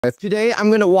Today, I'm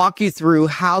going to walk you through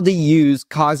how to use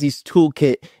Qazi's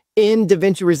Toolkit in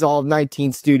DaVinci Resolve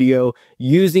 19 Studio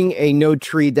using a node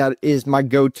tree that is my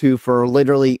go-to for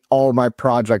literally all my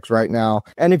projects right now.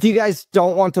 And if you guys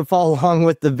don't want to follow along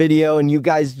with the video and you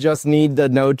guys just need the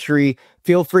node tree,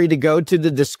 feel free to go to the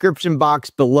description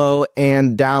box below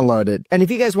and download it. And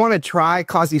if you guys want to try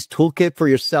Qazi's Toolkit for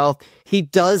yourself, he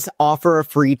does offer a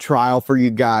free trial for you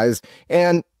guys.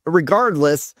 And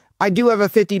regardless, I do have a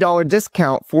 $50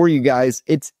 discount for you guys.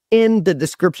 It's in the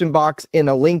description box in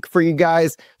a link for you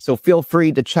guys. So feel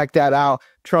free to check that out.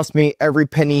 Trust me, every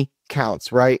penny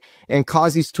counts, right? And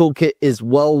Qazi's Toolkit is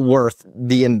well worth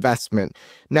the investment.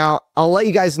 Now, I'll let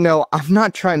you guys know, I'm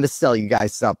not trying to sell you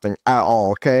guys something at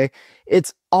all, okay?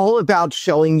 It's all about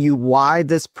showing you why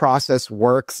this process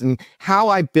works and how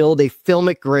I build a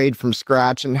Filmic grade from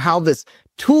scratch and how this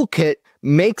toolkit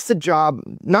makes the job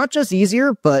not just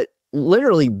easier, but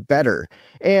literally better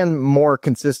and more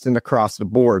consistent across the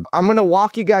board. I'm going to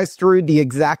walk you guys through the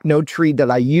exact node tree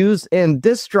that I use, and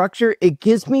this structure, it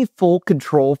gives me full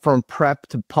control from prep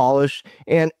to polish,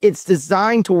 and it's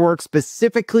designed to work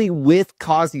specifically with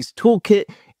Qazi's Toolkit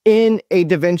in a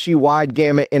DaVinci wide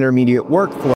gamut intermediate workflow.